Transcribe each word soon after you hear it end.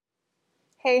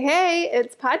Hey,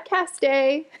 it's podcast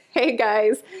day. Hey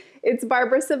guys, it's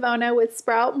Barbara Savona with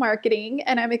Sprout Marketing,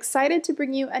 and I'm excited to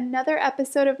bring you another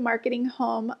episode of Marketing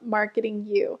Home, Marketing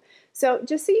You. So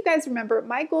just so you guys remember,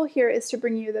 my goal here is to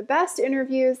bring you the best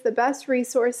interviews, the best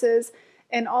resources,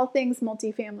 and all things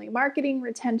multifamily marketing,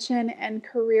 retention, and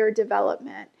career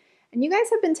development. And you guys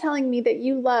have been telling me that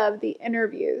you love the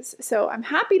interviews. So I'm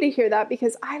happy to hear that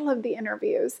because I love the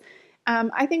interviews.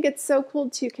 I think it's so cool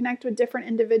to connect with different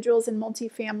individuals in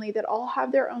multifamily that all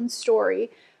have their own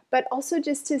story, but also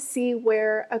just to see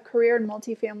where a career in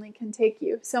multifamily can take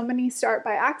you. So many start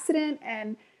by accident,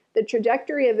 and the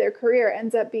trajectory of their career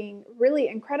ends up being really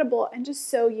incredible and just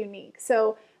so unique.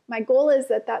 So my goal is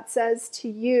that says to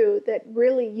you that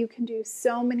really you can do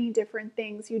so many different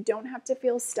things. You don't have to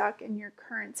feel stuck in your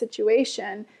current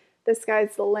situation. The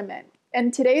sky's the limit.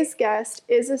 And today's guest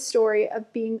is a story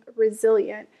of being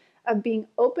resilient, of being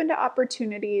open to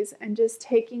opportunities and just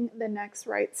taking the next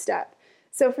right step.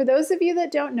 So for those of you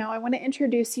that don't know, I want to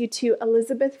introduce you to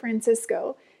Elizabeth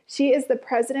Francisco. She is the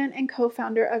president and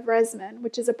co-founder of ResMan,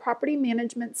 which is a property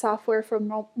management software for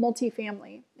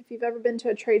multifamily. If you've ever been to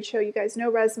a trade show, you guys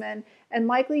know ResMan, and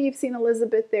likely you've seen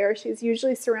Elizabeth there. She's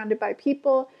usually surrounded by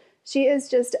people. She is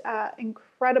just an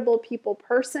incredible people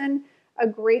person, a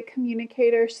great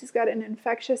communicator. She's got an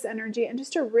infectious energy and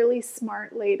just a really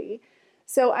smart lady.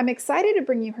 So I'm excited to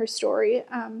bring you her story.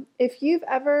 If you've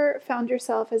ever found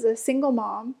yourself as a single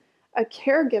mom, a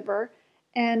caregiver,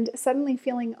 and suddenly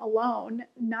feeling alone,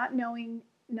 not knowing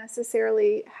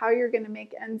necessarily how you're going to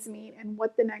make ends meet and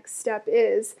what the next step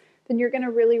is, then you're going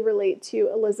to really relate to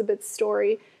Elizabeth's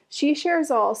story. She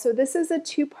shares all. So this is a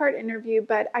two-part interview,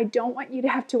 but I don't want you to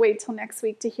have to wait till next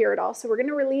week to hear it all. So we're going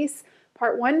to release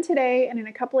part one today, and in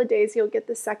a couple of days, you'll get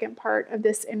the second part of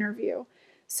this interview.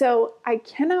 So I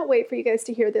cannot wait for you guys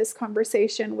to hear this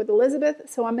conversation with Elizabeth.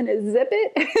 So I'm going to zip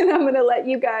it and I'm going to let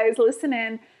you guys listen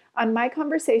in on my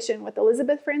conversation with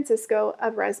Elizabeth Francisco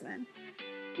of ResMan.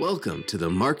 Welcome to the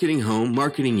Marketing Home,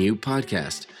 Marketing You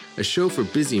podcast, a show for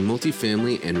busy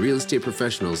multifamily and real estate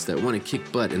professionals that want to kick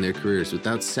butt in their careers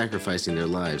without sacrificing their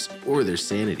lives or their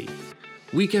sanity.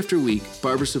 Week after week,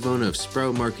 Barbara Savona of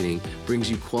Sprout Marketing brings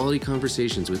you quality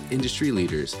conversations with industry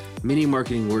leaders, mini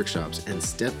marketing workshops, and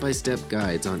step-by-step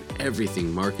guides on everything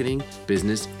marketing,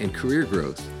 business, and career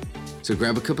growth. So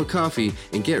grab a cup of coffee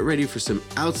and get ready for some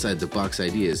outside-the-box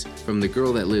ideas from the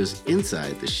girl that lives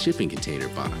inside the shipping container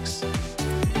box.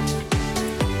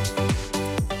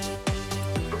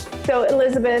 So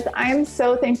Elizabeth, I'm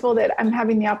so thankful that I'm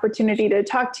having the opportunity to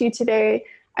talk to you today.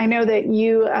 I know that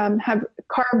you have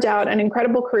carved out an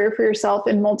incredible career for yourself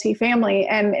in multifamily.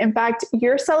 And in fact,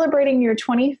 you're celebrating your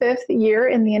 25th year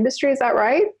in the industry. Is that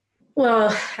right?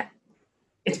 Well,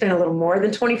 it's been a little more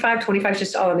than 25. 25 is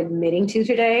just all I'm admitting to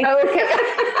today. Oh, okay.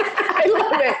 I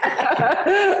love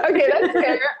it. Okay, that's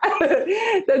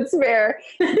fair. That's fair.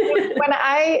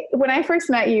 When I first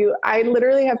met you, I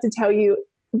literally have to tell you,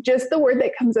 just the word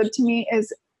that comes up to me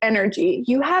is energy.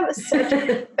 You have such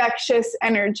infectious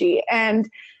energy. And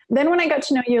then when I got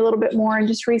to know you a little bit more, and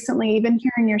just recently even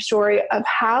hearing your story of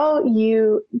how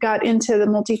you got into the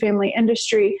multifamily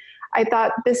industry, I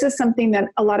thought this is something that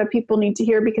a lot of people need to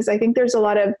hear, because I think there's a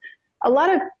lot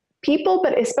of people,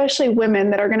 but especially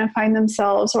women, that are going to find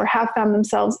themselves or have found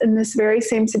themselves in this very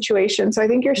same situation. So I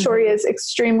think your story is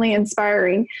extremely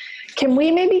inspiring. Can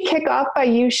we maybe kick off by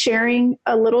you sharing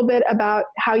a little bit about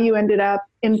how you ended up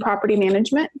in property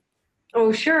management?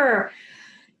 Oh, sure.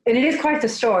 And it is quite the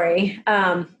story.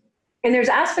 And there's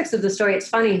aspects of the story. It's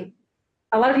funny.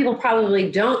 A lot of people probably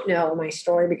don't know my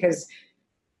story, because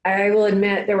I will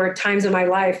admit there were times in my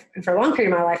life, and for a long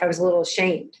period of my life, I was a little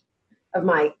ashamed of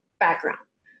my background.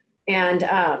 And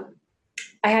I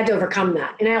had to overcome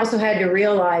that. And I also had to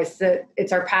realize that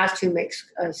it's our past who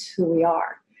makes us who we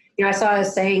are. You know, I saw a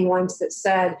saying once that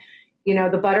said, you know,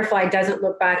 the butterfly doesn't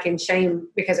look back in shame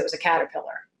because it was a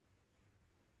caterpillar.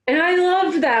 And I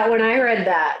loved that when I read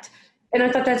that. And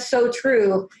I thought that's so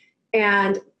true.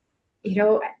 And, you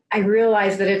know, I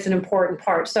realized that it's an important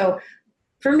part. So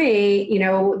for me, you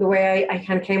know, the way I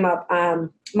kind of came up,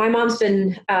 my mom's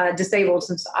been disabled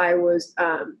since I was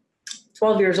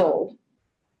 12 years old.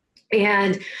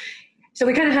 And so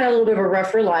we kind of had a little bit of a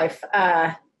rougher life.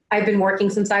 I've been working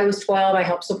since I was 12. I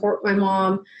helped support my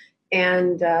mom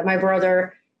and my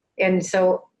brother. And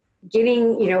so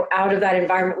getting, you know, out of that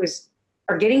environment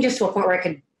or getting just to a point where I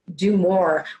could do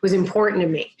more was important to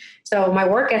me. So my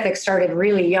work ethic started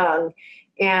really young.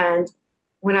 And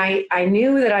when I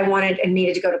knew that I wanted and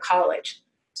needed to go to college.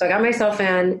 So I got myself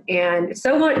in, and it's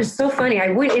so funny. I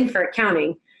went in for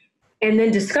accounting and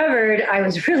then discovered I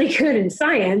was really good in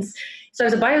science. So I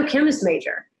was a biochemist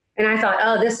major. And I thought,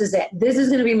 oh, this is it. This is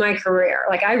going to be my career.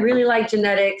 Like, I really like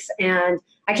genetics, and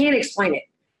I can't explain it.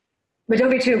 But don't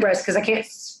be too impressed, because I can't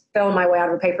spell my way out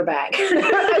of a paper bag. Okay,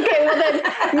 well then,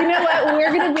 you know what?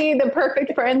 We're going to be the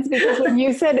perfect friends, because when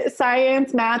you said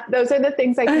science, math, those are the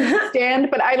things I can't stand,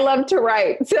 but I love to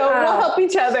write. So we'll help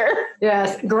each other.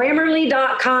 Yes,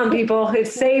 Grammarly.com, people. It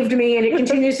saved me, and it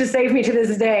continues to save me to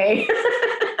this day.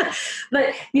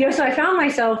 But, so I found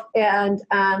myself and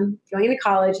going into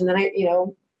college, and then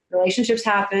relationships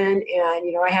happened,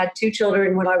 and, I had 2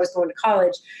 children when I was going to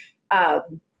college.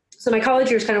 So my college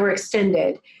years kind of were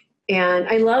extended, and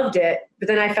I loved it, but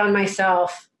then I found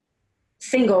myself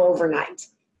single overnight.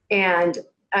 And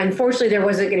unfortunately, there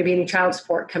wasn't going to be any child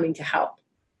support coming to help.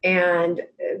 And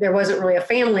there wasn't really a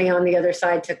family on the other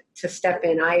side to step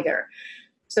in either.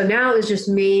 So now it was just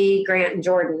me, Grant, and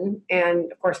Jordan,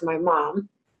 and of course my mom.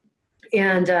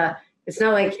 And it's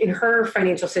not like in her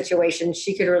financial situation,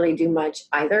 she could really do much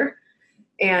either.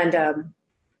 And I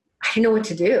didn't know what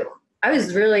to do.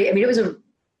 It was a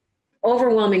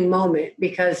overwhelming moment,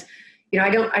 because,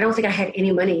 I don't think I had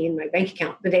any money in my bank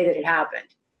account the day that it happened,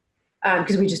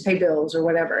 because we just pay bills or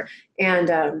whatever.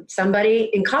 And somebody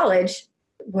in college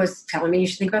was telling me, you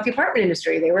should think about the apartment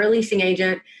industry. They were a leasing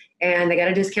agent, and they got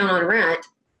a discount on rent.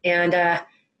 And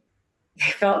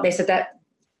they said that at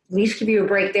least give you a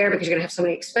break there, because you're going to have so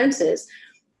many expenses.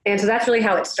 And so that's really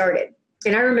how it started.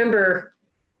 And I remember,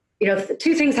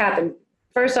 2 things happened.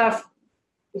 First off,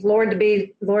 Lord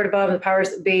above, the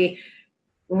powers that be,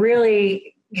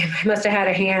 really must have had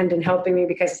a hand in helping me,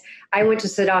 because I went to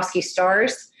Sadowski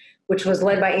Stars, which was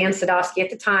led by Ann Sadowski at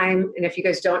the time. And if you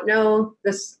guys don't know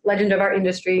this legend of our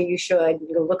industry, you should.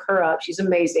 You go look her up. She's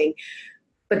amazing.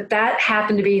 But that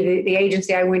happened to be the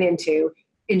agency I went into,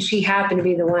 and she happened to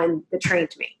be the one that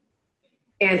trained me.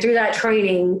 And through that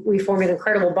training, we formed an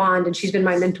incredible bond, and she's been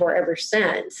my mentor ever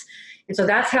since. And so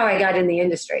that's how I got in the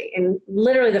industry. And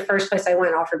literally the first place I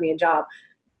went offered me a job.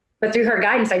 But through her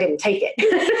guidance, I didn't take it.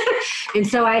 And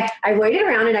so I waited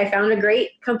around, and I found a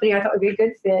great company I thought would be a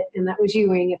good fit, and that was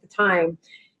Ewing at the time.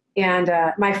 And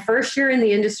my first year in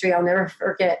the industry, I'll never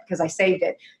forget, because I saved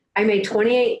it. I made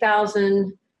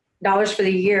 $28,000 for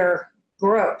the year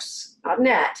gross, not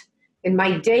net. And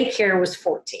my daycare was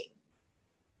 14.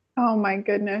 Oh my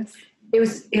goodness.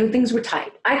 Things were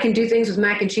tight. I can do things with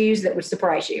mac and cheese that would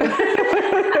surprise you. But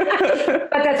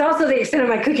that's also the extent of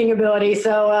my cooking ability.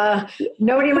 So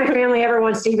nobody in my family ever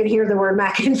wants to even hear the word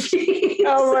mac and cheese.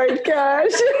 Oh my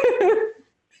gosh.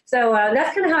 So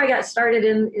that's kind of how I got started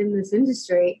in this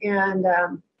industry. And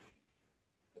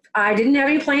I didn't have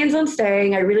any plans on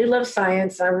staying. I really love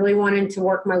science. I really wanted to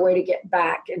work my way to get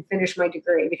back and finish my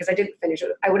degree, because I didn't finish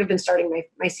it. I would have been starting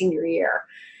my senior year.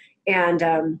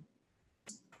 And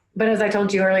but as I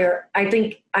told you earlier, I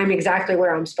think I'm exactly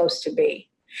where I'm supposed to be.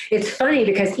 It's funny,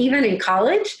 because even in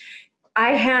college,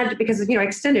 I had, because, I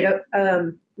extended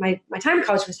my time in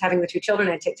college was having the 2 children.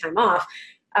 I had to take time off.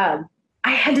 I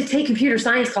had to take computer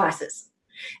science classes.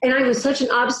 And I was such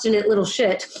an obstinate little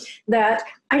shit that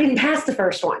I didn't pass the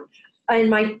first one. And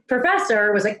my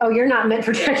professor was like, oh, you're not meant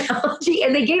for technology.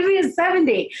 And they gave me a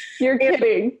 70. You're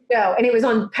kidding. No, and it was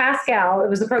on Pascal. It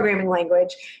was the programming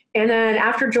language. And then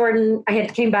after Jordan, I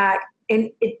came back,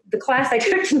 and the class I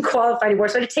took didn't qualify anymore.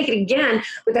 So I had to take it again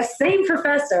with the same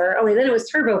professor, only then it was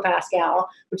Turbo Pascal,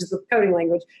 which is the coding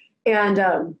language. And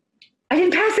I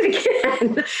didn't pass it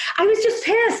again. I was just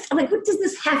pissed. I'm like, what does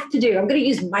this have to do? I'm going to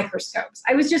use microscopes.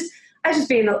 I was just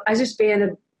being a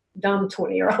dumb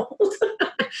 20-year-old.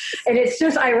 And it's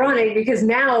just ironic, because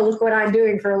now look what I'm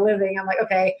doing for a living. I'm like,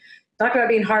 okay, talk about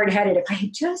being hard-headed. If I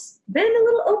had just been a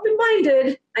little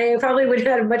open-minded, I probably would have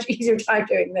had a much easier time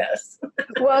doing this.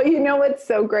 Well, what's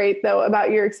so great, though,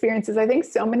 about your experiences, I think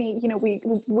so many,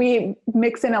 we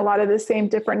mix in a lot of the same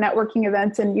different networking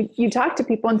events, and you talk to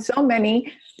people, and so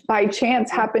many by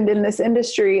chance happened in this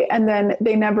industry, and then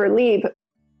they never leave.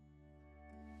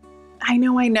 I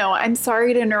know. I'm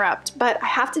sorry to interrupt, but I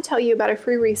have to tell you about a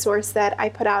free resource that I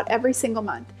put out every single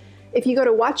month. If you go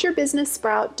to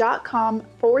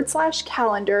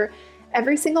watchyourbusinesssprout.com/calendar,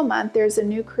 every single month there's a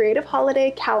new creative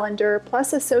holiday calendar,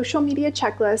 plus a social media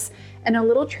checklist and a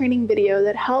little training video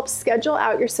that helps schedule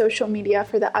out your social media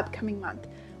for the upcoming month.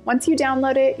 Once you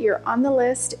download it, you're on the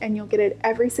list, and you'll get it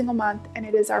every single month, and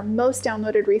it is our most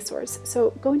downloaded resource. So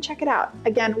go and check it out.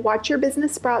 Again,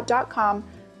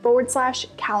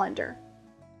 watchyourbusinesssprout.com/calendar.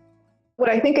 What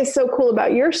I think is so cool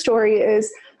about your story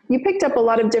is you picked up a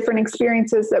lot of different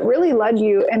experiences that really led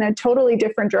you in a totally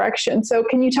different direction. So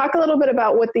can you talk a little bit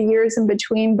about what the years in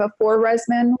between before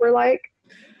Resman were like?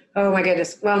 Oh my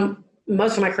goodness. Well,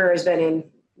 most of my career has been in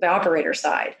the operator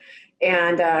side.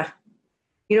 And,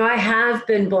 I have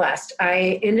been blessed.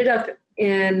 I ended up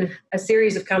in a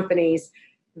series of companies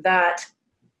that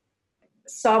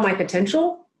saw my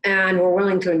potential and were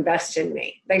willing to invest in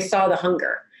me. They saw the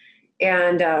hunger.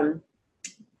 And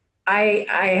I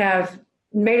have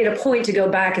made it a point to go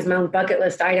back as my own bucket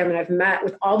list item. And I've met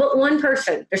with all but one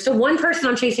person. There's still one person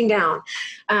I'm chasing down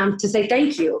to say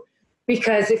thank you.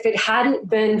 Because if it hadn't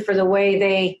been for the way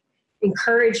they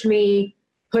encouraged me,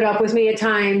 put up with me at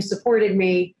times, supported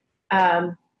me,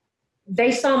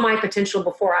 they saw my potential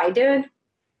before I did.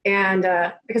 And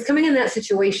because coming in that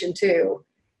situation too,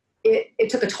 it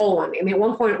took a toll on me. I mean, at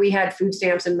one point we had food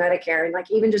stamps and Medicare, and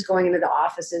like even just going into the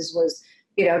offices was,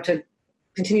 to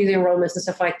continue the enrollments and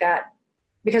stuff like that.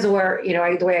 Because of where,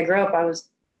 the way I grew up, I was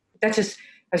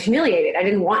humiliated. I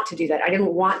didn't want to do that. I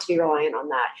didn't want to be reliant on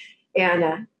that.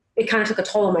 And it kind of took a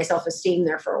toll on my self-esteem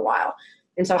there for a while.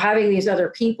 And so having these other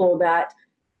people that,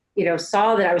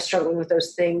 saw that I was struggling with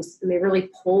those things, and they really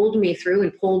pulled me through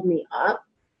and pulled me up.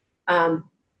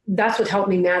 That's what helped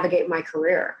me navigate my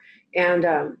career.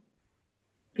 And,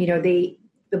 the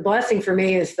blessing for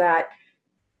me is that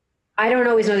I don't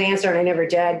always know the answer, and I never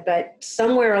did, but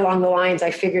somewhere along the lines,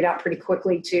 I figured out pretty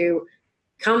quickly to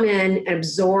come in and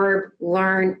absorb,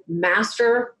 learn,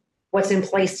 master what's in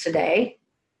place today.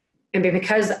 And maybe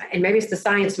it's the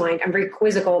science mind, I'm very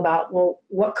quizzical about, well,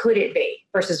 what could it be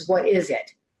versus what is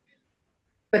it?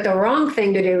 But the wrong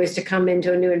thing to do is to come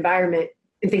into a new environment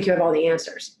and think you have all the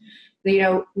answers.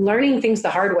 Learning things the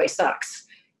hard way sucks.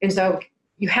 And so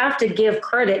you have to give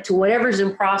credit to whatever's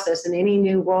in process in any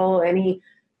new role, any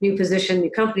new position, new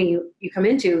company you come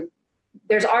into.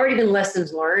 There's already been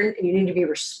lessons learned, and you need to be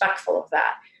respectful of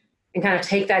that and kind of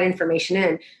take that information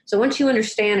in. So once you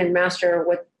understand and master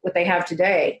what they have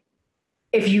today,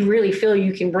 if you really feel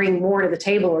you can bring more to the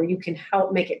table, or you can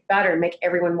help make it better, make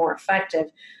everyone more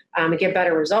effective, and get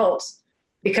better results,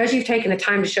 because you've taken the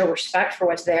time to show respect for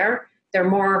what's there,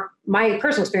 my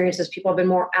personal experience is people have been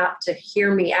more apt to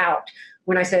hear me out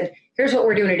when I said, here's what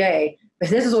we're doing today, but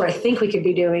this is what I think we could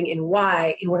be doing and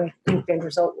why, and what I think the end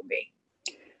result will be.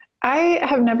 I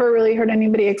have never really heard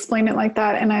anybody explain it like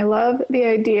that. And I love the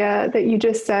idea that you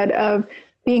just said of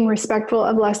being respectful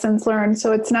of lessons learned.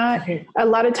 So it's not, a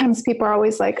lot of times people are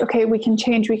always like, okay, we can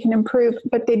change, we can improve,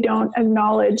 but they don't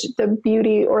acknowledge the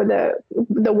beauty or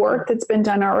the work that's been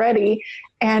done already.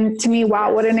 And to me,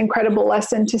 wow, what an incredible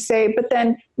lesson to say, but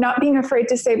then not being afraid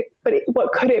to say, but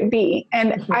what could it be?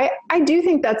 And I do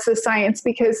think that's the science,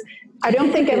 because I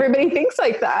don't think everybody thinks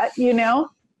like that,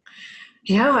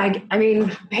 Yeah, I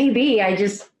mean, maybe I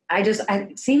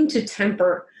seem to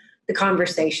temper the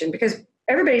conversation, because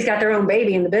everybody's got their own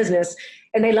baby in the business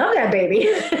and they love that baby.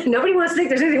 Nobody wants to think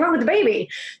there's anything wrong with the baby.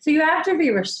 So you have to be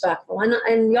respectful.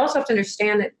 And you also have to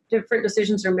understand that different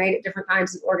decisions are made at different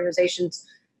times in organizations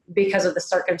because of the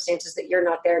circumstances that you're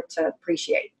not there to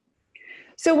appreciate.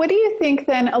 So what do you think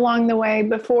then along the way,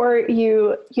 before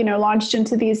you launched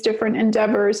into these different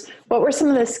endeavors, what were some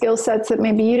of the skill sets that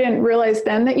maybe you didn't realize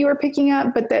then that you were picking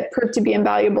up, but that proved to be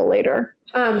invaluable later?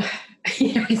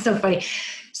 It's so funny.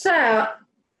 So,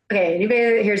 okay,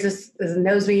 anybody that hears this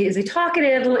knows me is a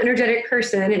talkative, little energetic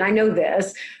person, and I know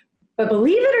this. But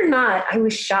believe it or not, I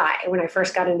was shy when I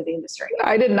first got into the industry.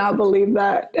 I did not believe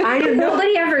that. I know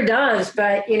nobody ever does,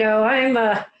 but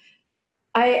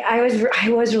I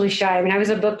was really shy. I mean, I was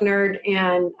a book nerd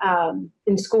and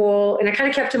in school, and I kind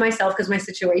of kept to myself because of my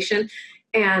situation.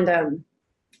 And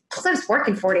because I was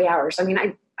working 40 hours, I mean,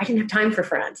 I didn't have time for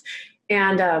friends.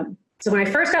 And so when I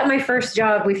first got my first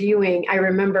job with Ewing, I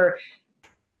remember.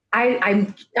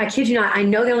 I kid you not, I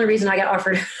know the only reason I got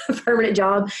offered a permanent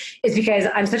job is because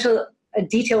I'm such a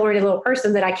detail-oriented little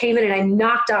person that I came in and I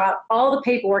knocked out all the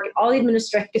paperwork and all the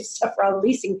administrative stuff for all the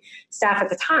leasing staff at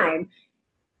the time.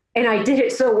 And I did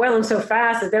it so well and so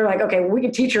fast that they're like, okay, well, we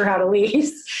can teach her how to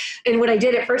lease. And what I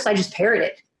did at first, I just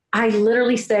parroted. I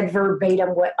literally said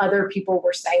verbatim what other people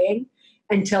were saying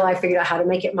until I figured out how to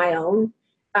make it my own.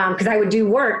 Because I would do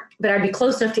work, but I'd be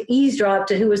close enough to eavesdrop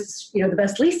to who was, the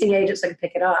best leasing agent so I could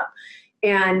pick it up.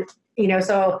 And,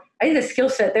 so I think the skill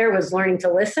set there was learning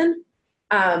to listen,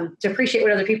 to appreciate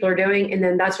what other people are doing. And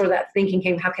then that's where that thinking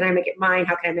came, how can I make it mine?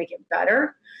 How can I make it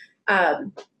better? I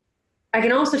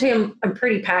can also tell you I'm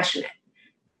pretty passionate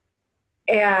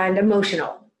and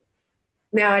emotional.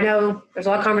 Now, I know there's a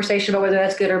lot of conversation about whether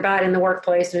that's good or bad in the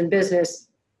workplace and in business,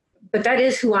 but that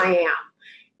is who I am.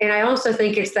 And I also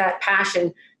think it's that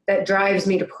passion that drives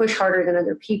me to push harder than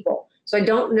other people. So I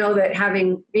don't know that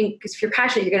because if you're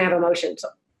passionate, you're going to have emotion. So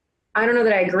I don't know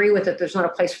that I agree with it. There's not a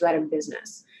place for that in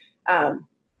business.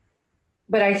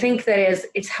 But I think that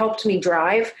it's helped me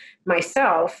drive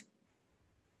myself.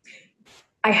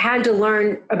 I had to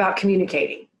learn about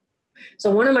communicating.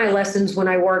 So one of my lessons when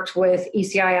I worked with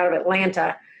ECI out of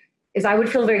Atlanta is I would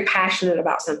feel very passionate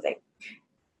about something.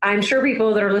 I'm sure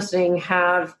people that are listening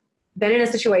have been in a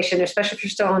situation, especially if you're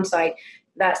still on site,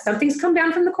 that something's come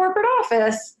down from the corporate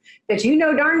office that you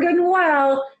know darn good and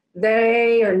well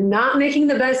they are not making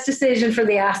the best decision for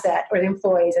the asset or the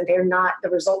employees, and the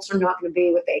results are not going to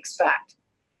be what they expect.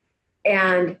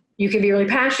 And you can be really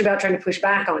passionate about trying to push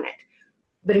back on it.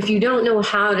 But if you don't know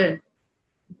how to,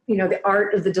 the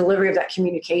art of the delivery of that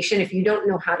communication, if you don't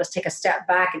know how to take a step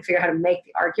back and figure out how to make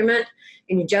the argument,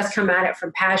 and you just come at it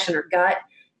from passion or gut,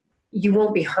 you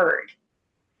won't be heard.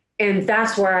 And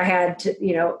that's where I had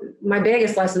to, my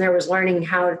biggest lesson there was learning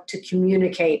how to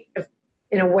communicate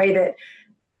in a way that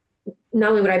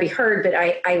not only would I be heard, but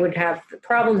I would have the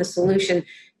problem, the solution,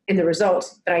 and the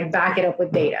results, but I'd back it up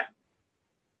with data.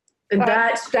 And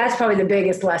that's probably the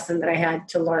biggest lesson that I had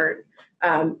to learn.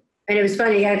 And it was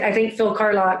funny. I think Phil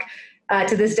Carlock,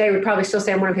 to this day, would probably still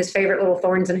say I'm one of his favorite little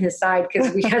thorns in his side,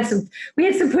 because we had some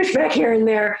pushback here and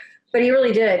there, but he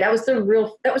really did. That was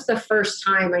the first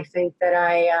time I think that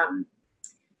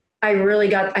I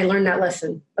learned that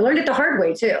lesson. I learned it the hard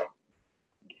way too.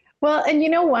 Well, and you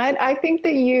know what? I think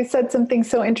that you said something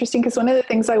so interesting, because one of the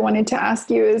things I wanted to ask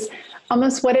you is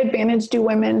almost what advantage do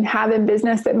women have in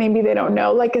business that maybe they don't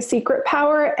know, like a secret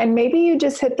power? And maybe you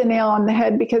just hit the nail on the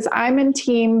head, because I'm in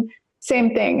team,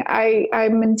 same thing.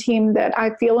 I'm in team that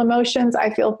I feel emotions,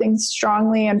 I feel things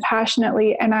strongly and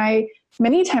passionately, and I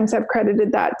many times have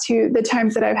credited that to the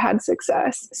times that I've had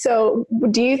success. So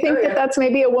do you think that that's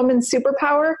maybe a woman's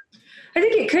superpower? I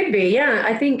think it could be, yeah.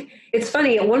 I think it's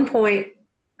funny, at one point,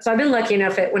 so I've been lucky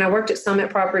enough when I worked at Summit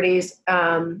Properties,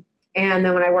 and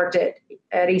then when I worked at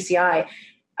ECI,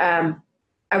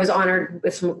 I was honored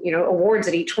with some, awards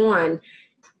at each one.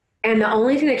 And the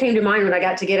only thing that came to mind when I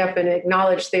got to get up and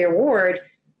acknowledge the award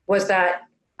was that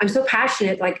I'm so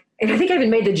passionate, and I think I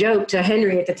even made the joke to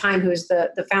Henry at the time, who was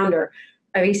the founder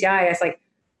of ECI. I was like,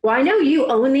 well, I know you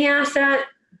own the asset,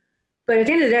 but at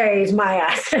the end of the day, it's my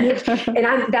asset.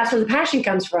 And that's where the passion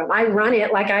comes from. I run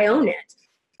it like I own it.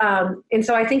 And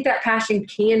so I think that passion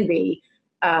can be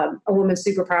a woman's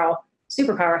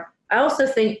superpower. I also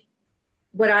think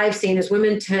what I've seen is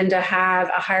women tend to have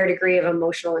a higher degree of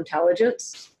emotional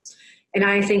intelligence. And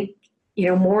I think,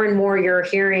 more and more you're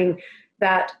hearing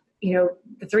that,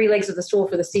 the three legs of the stool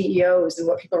for the CEOs and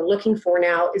what people are looking for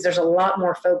now is there's a lot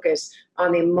more focus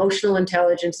on the emotional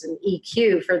intelligence and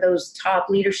EQ for those top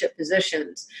leadership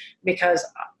positions because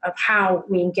of how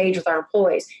we engage with our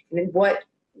employees. And what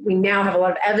we now have a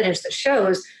lot of evidence that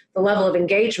shows the level of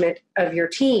engagement of your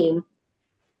team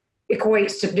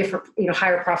equates to different,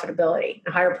 higher profitability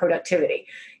and higher productivity.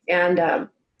 And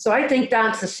so I think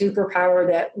that's a superpower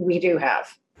that we do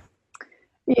have.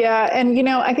 Yeah. And,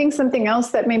 I think something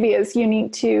else that maybe is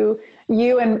unique to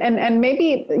you and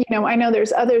maybe, I know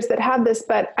there's others that have this,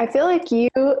 but I feel like you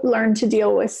learn to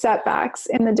deal with setbacks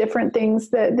in the different things,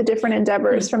 the different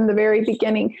endeavors from the very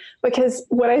beginning, because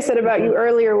what I said about you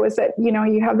earlier was that,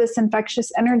 you have this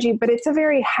infectious energy, but it's a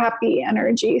very happy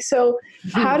energy. So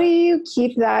how do you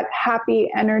keep that happy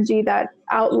energy, that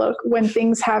outlook when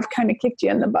things have kind of kicked you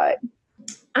in the butt?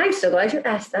 I'm so glad you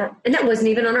asked that. And that wasn't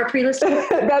even on our pre-list.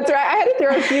 That's right. I had to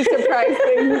throw a few surprise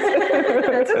things.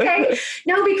 That's okay.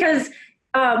 No, because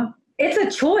it's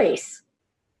a choice.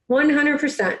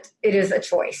 100%. It is a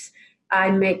choice.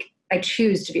 I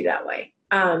choose to be that way.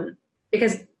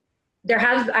 Because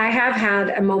I have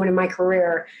had a moment in my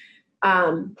career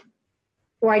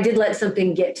where I did let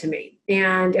something get to me.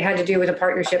 And it had to do with a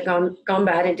partnership gone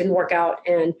bad. It didn't work out.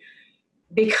 And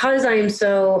because I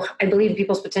believe in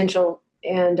people's potential,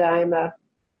 and I'm a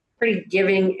pretty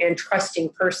giving and trusting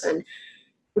person,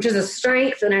 which is a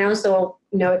strength. And I also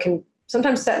know it can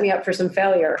sometimes set me up for some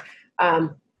failure. I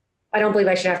don't believe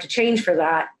I should have to change for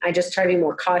that. I just try to be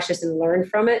more cautious and learn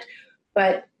from it.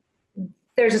 But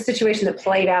there's a situation that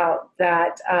played out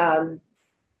that,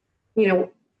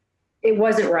 it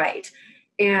wasn't right.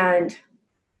 And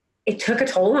it took a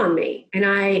toll on me. And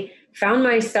I found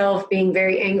myself being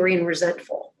very angry and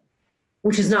resentful,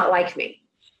 which is not like me.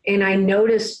 And I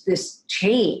noticed this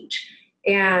change,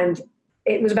 and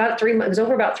it was about 3 months. It was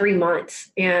over about 3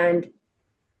 months, and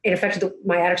it affected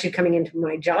my attitude coming into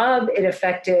my job. It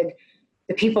affected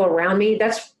the people around me.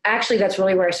 That's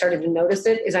really where I started to notice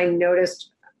it. Is I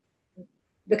noticed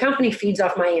the company feeds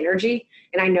off my energy,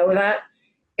 and I know that.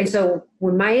 And so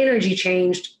when my energy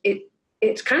changed,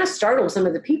 it kind of startled some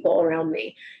of the people around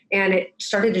me, and it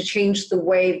started to change the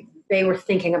way they were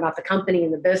thinking about the company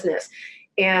and the business.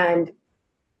 And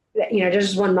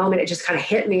just one moment, it just kind of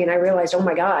hit me, and I realized, oh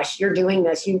my gosh, you're doing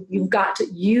this. You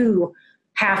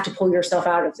have to pull yourself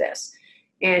out of this.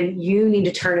 and you need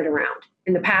to turn it around.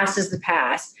 And the past is the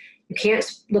past. You can't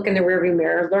look in the rearview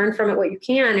mirror, learn from it what you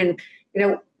can.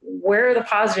 And, where are the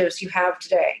positives you have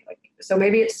today? Like, so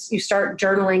maybe it's, you start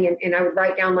journaling and I would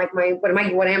write down like what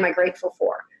am I grateful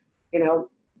for?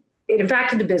 It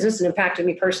impacted the business and impacted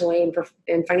me personally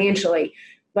and financially,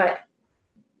 but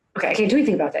okay, I can't do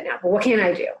anything about that now, but what can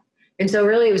I do? And so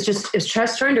really it was just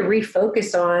trying to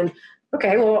refocus on,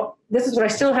 okay, well, this is what I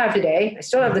still have today. I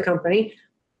still have the company.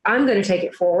 I'm going to take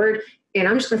it forward, and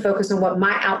I'm just going to focus on what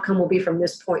my outcome will be from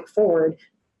this point forward,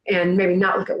 and maybe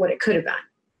not look at what it could have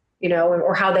been,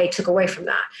 or how they took away from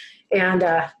that. And,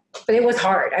 but it was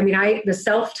hard. I mean, the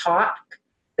self-talk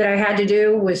that I had to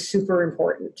do was super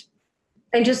important.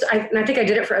 And I think I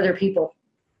did it for other people.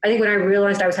 I think when I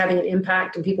realized I was having an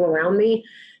impact on people around me,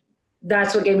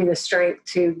 that's what gave me the strength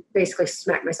to basically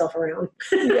smack myself around.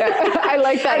 Yeah, I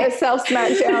like that, the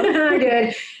self-smack down. I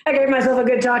did. I gave myself a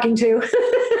good talking to.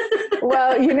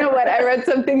 Well, you know what? I read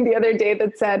something the other day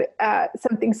that said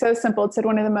something so simple. It said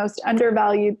one of the most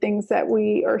undervalued things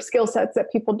or skill sets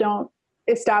that people don't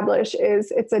establish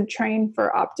is it's a train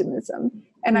for optimism.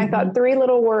 And I thought 3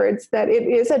 little words that it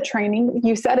is a training.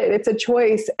 You said it, it's a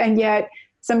choice. And yet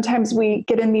sometimes we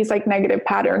get in these like negative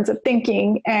patterns of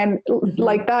thinking, and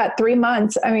like that 3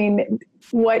 months, I mean,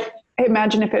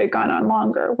 imagine if it had gone on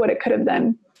longer, what it could have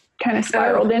then kind of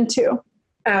spiraled into. Oh,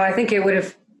 I think it would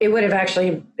have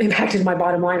actually impacted my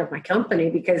bottom line of my company,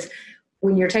 because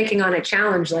when you're taking on a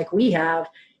challenge like we have,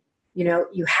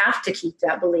 you have to keep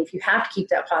that belief. You have to keep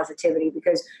that positivity,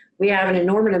 because we have an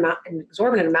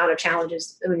exorbitant amount of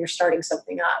challenges when you're starting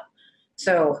something up.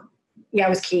 So yeah, it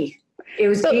was key. It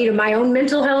was key to my own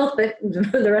mental health, but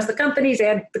the rest of the companies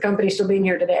and the company still being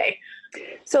here today.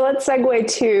 So let's segue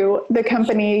to the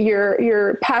company,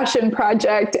 your passion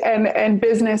project and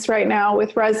business right now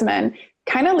with Resman.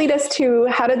 Kind of lead us to,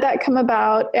 how did that come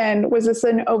about? And was this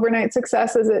an overnight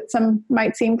success as it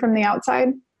might seem from the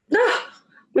outside? No.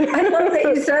 I love that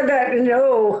you said that.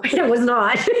 No, it was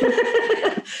not.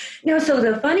 No, so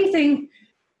the funny thing,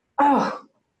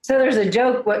 so there's a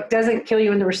joke, what doesn't kill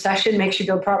you in the recession makes you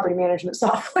build property management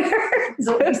software. Is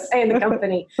what we say in the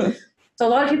company. So a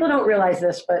lot of people don't realize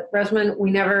this, but Resman,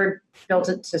 we never built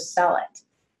it to sell it.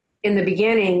 In the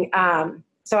beginning,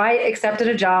 so I accepted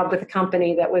a job with a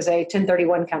company that was a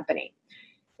 1031 company.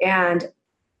 And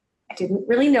I didn't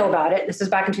really know about it. This is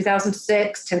back in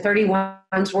 2006.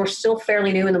 1031s were still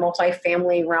fairly new in the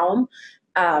multifamily realm.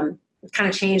 It kind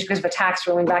of changed because of a tax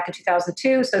ruling back in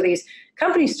 2002. So these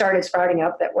companies started sprouting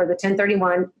up that were the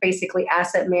 1031, basically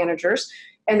asset managers.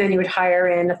 And then you would hire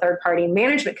in a third-party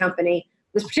management company.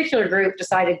 This particular group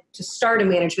decided to start a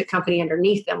management company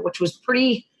underneath them, which was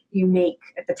pretty unique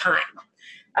at the time.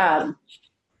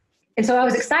 And so I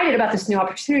was excited about this new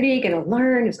opportunity, going to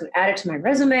learn, it was going to add it to my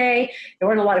resume. There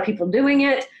weren't a lot of people doing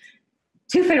it.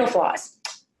 2 fatal flaws.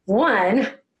 One,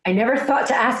 I never thought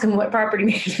to ask them what property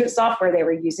management software they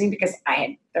were using, because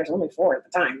there's only 4 at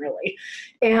the time, really.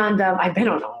 And I've been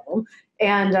on all of them.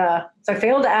 And so I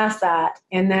failed to ask that.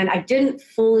 And then I didn't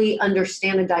fully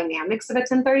understand the dynamics of a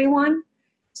 1031.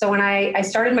 So when I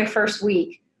started my first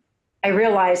week, I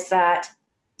realized that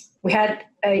we had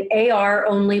an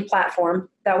AR-only platform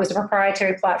that was a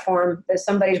proprietary platform that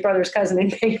somebody's brother's cousin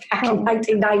had made back in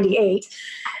 1998.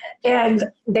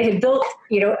 And they had built,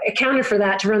 accounted for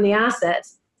that to run the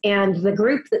assets. And the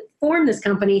group that formed this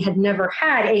company had never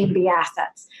had A and B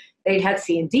assets. They'd had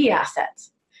C and D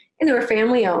assets. And they were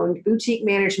family-owned, boutique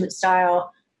management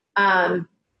style. While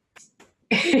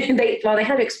they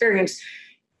had experience,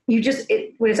 when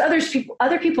it's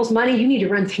other people's money, you need to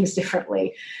run things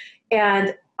differently.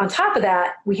 And on top of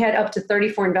that, we had up to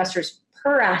 34 investors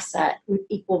per asset with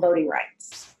equal voting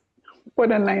rights.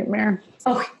 What a nightmare.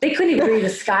 Oh, they couldn't even agree the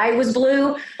sky was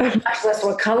blue, much less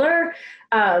what color.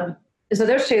 So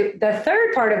there's 2. The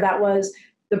third part of that was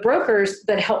the brokers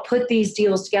that helped put these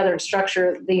deals together and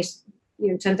structure these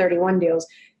 1031 deals,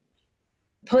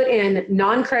 put in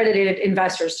non-credited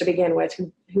investors to begin with,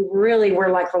 who really were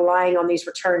like relying on these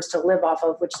returns to live off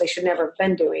of, which they should never have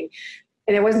been doing.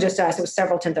 And it wasn't just us, it was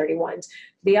several 1031s.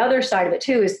 The other side of it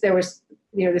too is there was,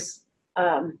 this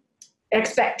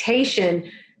expectation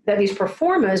that these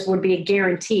performas would be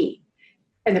guaranteed.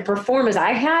 And the performas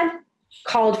I had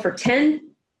called for 10,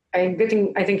 I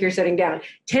think you're sitting down,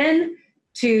 10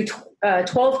 to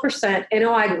 12%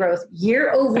 NOI growth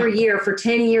year over year for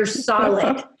 10 years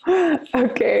solid.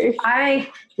 Okay. I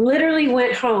literally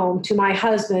went home to my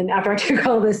husband after I took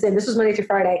all this in. This was Monday through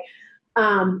Friday.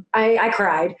 I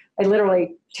cried. I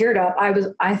literally teared up.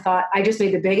 I thought I just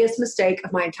made the biggest mistake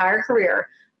of my entire career,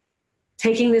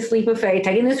 taking this leap of faith,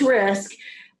 taking this risk.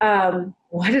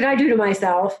 What did I do to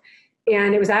myself?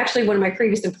 And it was actually one of my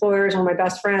previous employers, one of my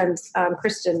best friends,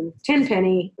 Kristen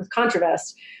Tenpenny with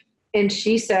ContraVest. And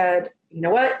she said, you know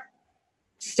what?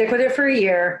 Stick with it for a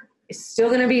year. It's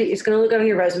going to look good on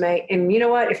your resume. And you know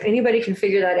what? If anybody can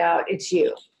figure that out, it's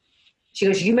you. She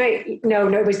goes,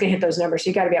 nobody's going to hit those numbers. So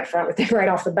you got to be upfront with it right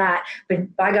off the bat.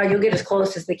 But by God, you'll get as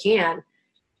close as they can.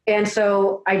 And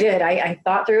so I did. I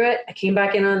thought through it. I came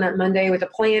back in on that Monday with a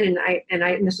plan,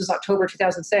 and this was October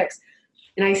 2006.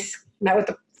 And I met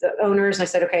with the owners, and I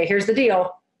said, okay, here's the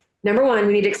deal. Number one,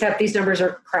 we need to accept these numbers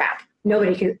are crap. You're not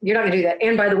going to do that.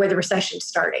 And by the way, the recession's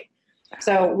starting.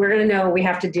 So we're going to know we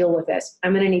have to deal with this.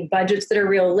 I'm going to need budgets that are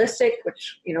realistic,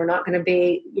 which, are not going to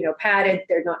be, padded.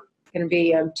 They're not going to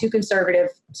be too conservative,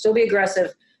 still be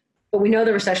aggressive, but we know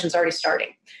the recession's already starting.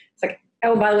 It's like,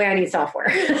 oh, by the way, I need software.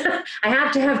 I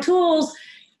have to have tools.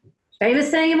 Famous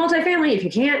saying in multifamily, if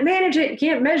you can't manage it, you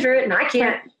can't measure it, and I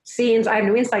can't see, I have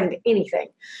no insight into anything.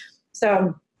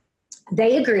 So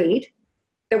they agreed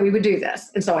that we would do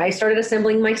this. And so I started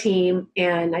assembling my team,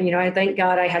 and, I thank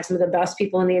God I had some of the best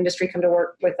people in the industry come to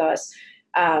work with us.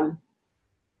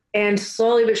 And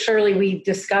slowly but surely we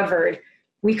discovered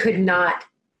we could not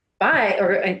buy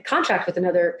or contract with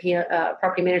another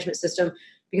property management system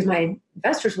because my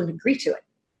investors wouldn't agree to it.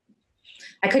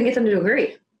 I couldn't get them to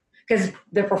agree because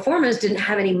the performers didn't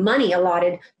have any money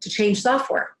allotted to change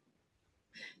software.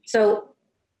 So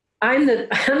I'm either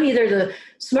the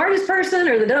smartest person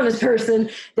or the dumbest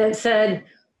person that said,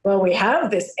 well, we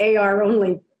have this AR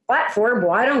only platform.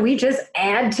 Why don't we just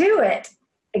add to it?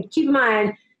 And keep in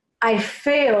mind, I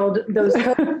failed those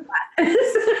code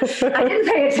classes. I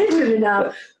didn't pay attention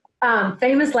enough.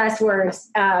 Famous last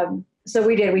words. So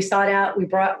we did. We sought out. We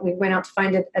went out to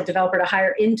find a developer to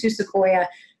hire into Sequoia,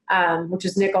 which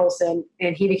is Nick Olson,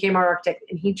 and he became our architect.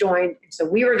 And he joined. So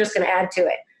we were just going to add to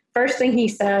it. First thing he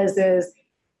says is,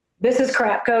 "This is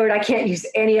crap code. I can't use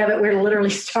any of it. We're literally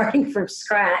starting from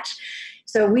scratch."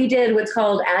 So we did what's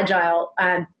called agile,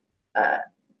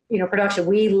 production.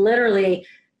 We literally,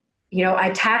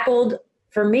 I tackled.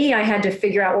 For me, I had to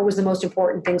figure out what was the most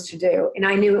important things to do. And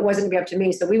I knew it wasn't going to be up to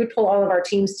me. So we would pull all of our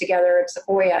teams together at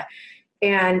Sequoia.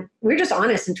 And we were just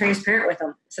honest and transparent with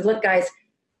them. I said, look, guys,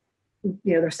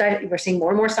 we're seeing more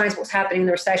and more signs of what's happening in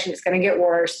the recession. It's going to get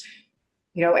worse.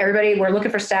 Everybody, we're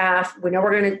looking for staff. We know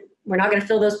we're not going to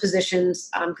fill those positions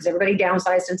because everybody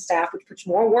downsized in staff, which puts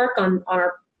more work on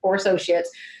our poor associates.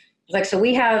 It's like, so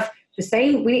we have the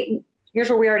same, here's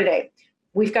where we are today.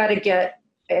 We've got to get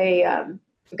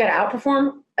we've got to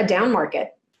outperform a down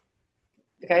market.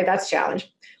 Okay, that's a challenge.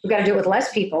 We've got to do it with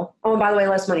less people. Oh, and by the way,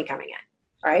 less money coming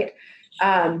in, right?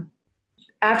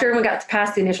 After everyone got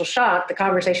past the initial shock, the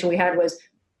conversation we had was,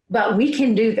 but we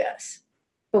can do this,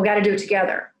 but we got to do it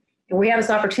together. And we have this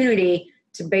opportunity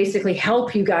to basically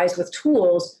help you guys with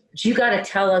tools, but you got to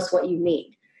tell us what you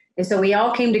need. And so we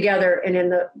all came together, and in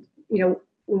the, when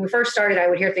we first started, I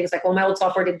would hear things like, well, my old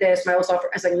software did this, my old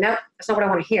software. I was like, no, that's not what I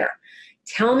want to hear.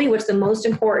 Tell me what's the most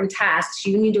important tasks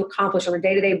you need to accomplish on a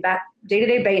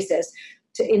day-to-day basis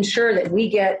to ensure that we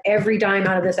get every dime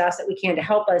out of this asset we can to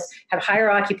help us have higher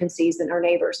occupancies than our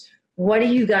neighbors. What do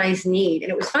you guys need?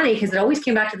 And it was funny because it always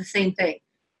came back to the same thing.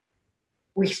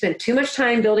 We spend too much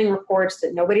time building reports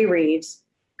that nobody reads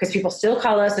because people still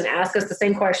call us and ask us the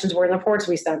same questions were in the reports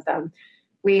we sent them.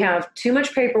 We have too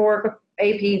much paperwork with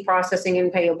AP processing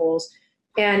and payables.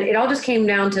 And it all just came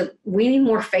down to we need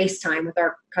more face time with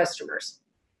our customers.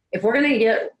 If we're going to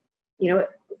get,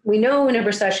 we know in a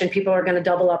recession, people are going to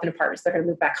double up in apartments. They're going to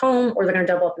move back home or they're going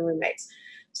to double up in roommates.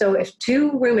 So if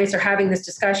two roommates are having this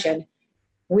discussion,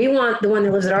 we want the one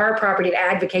that lives at our property to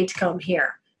advocate to come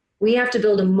here. We have to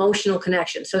build emotional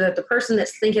connection so that the person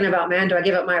that's thinking about, man, do I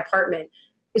give up my apartment,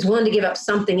 is willing to give up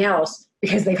something else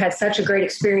because they've had such a great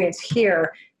experience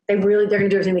here. They're going to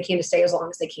do everything they can to stay as long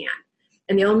as they can.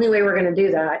 And the only way we're going to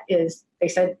do that is they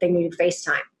said they needed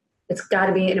FaceTime. It's got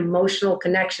to be an emotional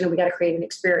connection, and we got to create an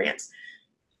experience.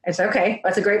 And so, okay,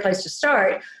 that's a great place to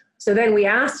start. So then we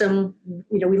asked them,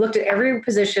 we looked at every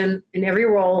position and every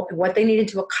role and what they needed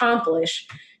to accomplish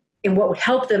and what would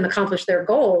help them accomplish their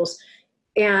goals.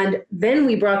 And then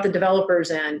we brought the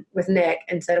developers in with Nick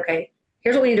and said, okay,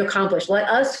 here's what we need to accomplish. Let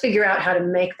us figure out how to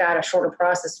make that a shorter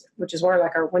process, which is where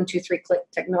like our 1, 2, 3 click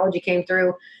technology came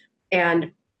through,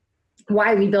 and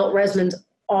why we built Resmond's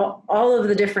all of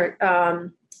the different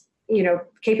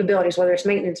capabilities, whether it's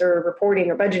maintenance or reporting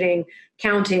or budgeting,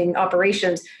 counting,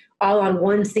 operations, all on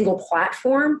one single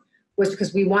platform, was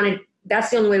because that's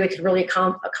the only way we could really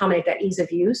accommodate that ease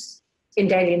of use and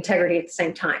data integrity at the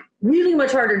same time. Really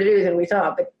much harder to do than we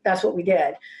thought, but that's what we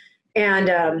did.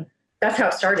 And that's how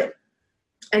it started.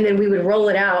 And then we would roll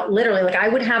it out literally. Like I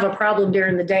would have a problem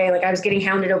during the day. Like I was getting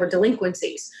hounded over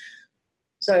delinquencies.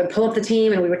 So I'd pull up the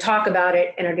team and we would talk about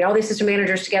it, and I'd get all these system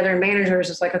managers together, and managers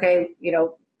was like, okay,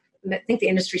 I think the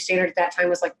industry standard at that time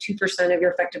was like 2% of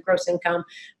your effective gross income.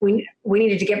 We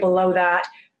needed to get below that.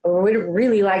 Or we'd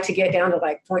really like to get down to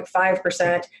like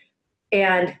 0.5%.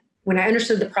 And when I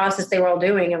understood the process they were all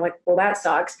doing, I'm like, well, that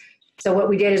sucks. So what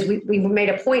we did is we made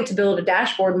a point to build a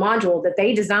dashboard module that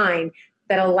they designed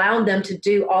that allowed them to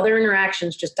do all their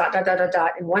interactions, just dot, dot, dot, dot,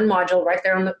 dot, in one module right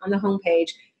there on the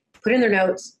homepage, put in their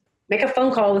notes, make a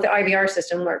phone call with the IVR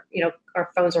system, or,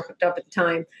 our phones were hooked up at the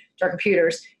time to our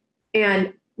computers,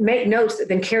 and make notes that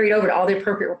then carried over to all the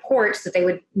appropriate reports that they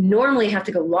would normally have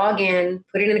to go log in,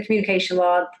 put it in a communication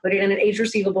log, put it in an age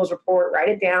receivables report, write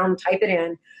it down, type it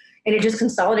in, and it just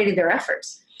consolidated their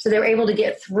efforts. So they were able to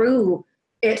get through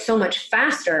it so much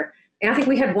faster. And I think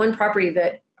we had one property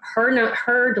that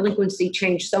her delinquency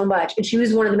changed so much, and she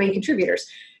was one of the main contributors.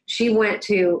 She went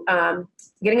to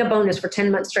getting a bonus for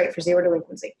 10 months straight for zero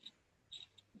delinquency.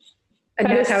 And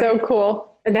that is so cool.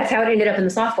 And that's how it ended up in the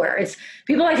software. It's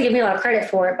people like to give me a lot of credit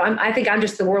for it, but I think I'm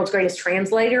just the world's greatest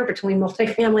translator between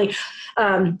multifamily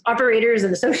operators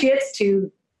and associates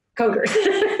to coders.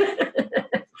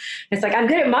 It's like I'm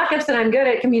good at mock-ups and I'm good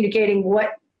at communicating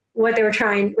what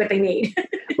they need.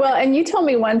 Well, and you told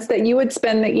me once that you would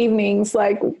spend the evenings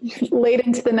like late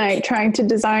into the night trying to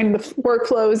design the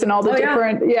workflows and all the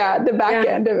the back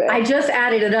end of it. I just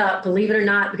added it up, believe it or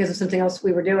not, because of something else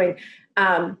we were doing.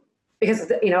 Because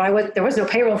there was no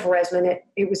payroll for Resman.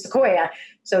 It was Sequoia.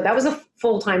 So that was a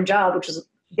full-time job, which was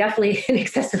definitely in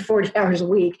excess of 40 hours a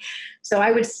week. So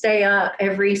I would stay up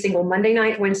every single Monday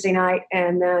night, Wednesday night,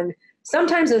 and then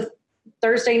sometimes a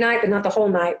Thursday night, but not the whole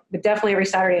night, but definitely every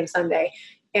Saturday and Sunday.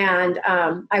 And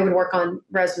I would work on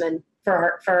Resman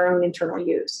for our own internal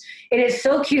use. And it's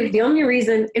so cute. The only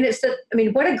reason,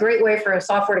 what a great way for a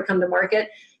software to come to market.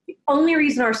 The only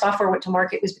reason our software went to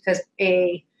market was because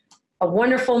a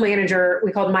wonderful manager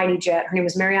we called Mighty Jet. Her name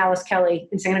was Mary Alice Kelly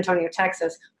in San Antonio,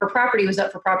 Texas. Her property was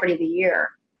up for Property of the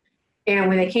Year. And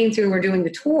when they came through and were doing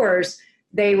the tours,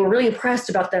 they were really impressed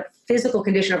about the physical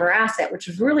condition of her asset, which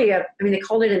was really they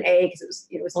called it an A because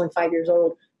it was only 5 years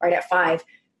old, right at 5.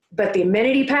 But the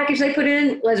amenity package they put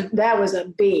in was a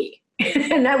B.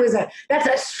 And that's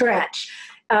a stretch.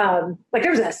 There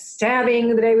was a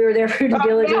stabbing the day we were there for due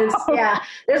diligence. No. Yeah,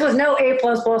 this was no A++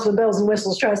 with bells and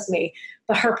whistles, trust me.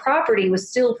 But her property was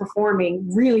still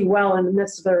performing really well in the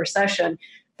midst of the recession.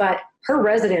 But her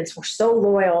residents were so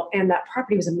loyal, and that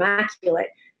property was immaculate.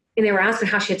 And they were asking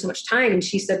how she had so much time. And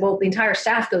she said, well, the entire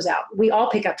staff goes out. We all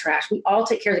pick up trash. We all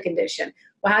take care of the condition.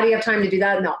 Well, how do you have time to do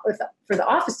that? No, for the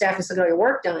office staff, instead of all your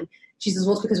work done. She says,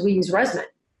 well, it's because we use Resman.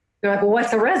 They're like, well,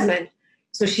 what's a Resman?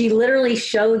 So she literally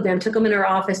showed them, took them in her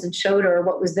office and showed her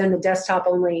what was then the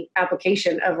desktop-only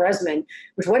application of Resman,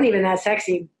 which wasn't even that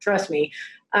sexy, trust me.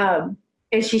 And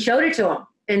she showed it to them.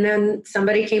 And then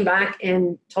somebody came back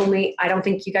and told me, I don't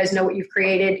think you guys know what you've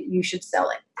created. You should sell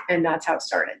it. And that's how it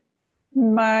started.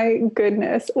 My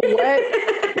goodness.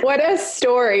 What a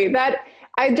story.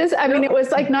 It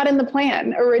was like not in the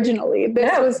plan originally.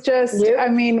 This was just,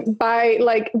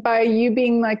 by you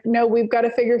being like, no, we've got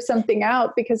to figure something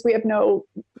out because we have no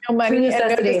money and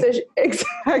no decision.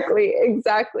 Exactly.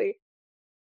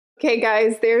 Okay,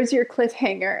 guys, there's your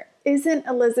cliffhanger. Isn't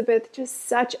Elizabeth just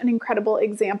such an incredible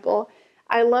example?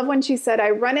 I love when she said, I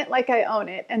run it like I own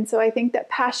it. And so I think that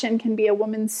passion can be a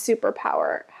woman's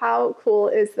superpower. How cool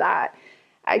is that?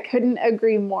 I couldn't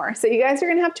agree more. So you guys are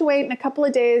going to have to wait. In a couple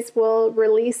of days, we'll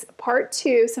release part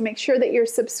 2. So make sure that you're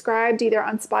subscribed either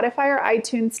on Spotify or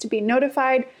iTunes to be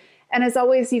notified. And as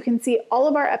always, you can see all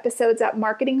of our episodes at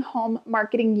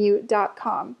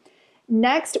marketinghomemarketingyou.com.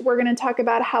 Next, we're going to talk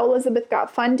about how Elizabeth got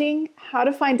funding, how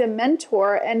to find a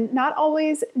mentor, and not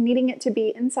always needing it to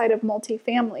be inside of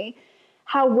multifamily,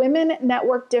 how women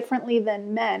network differently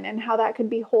than men and how that could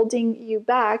be holding you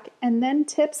back, and then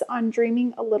tips on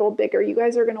dreaming a little bigger. You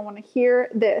guys are going to want to hear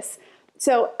this.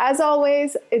 So as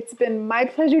always, it's been my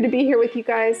pleasure to be here with you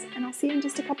guys, and I'll see you in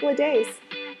just a couple of days.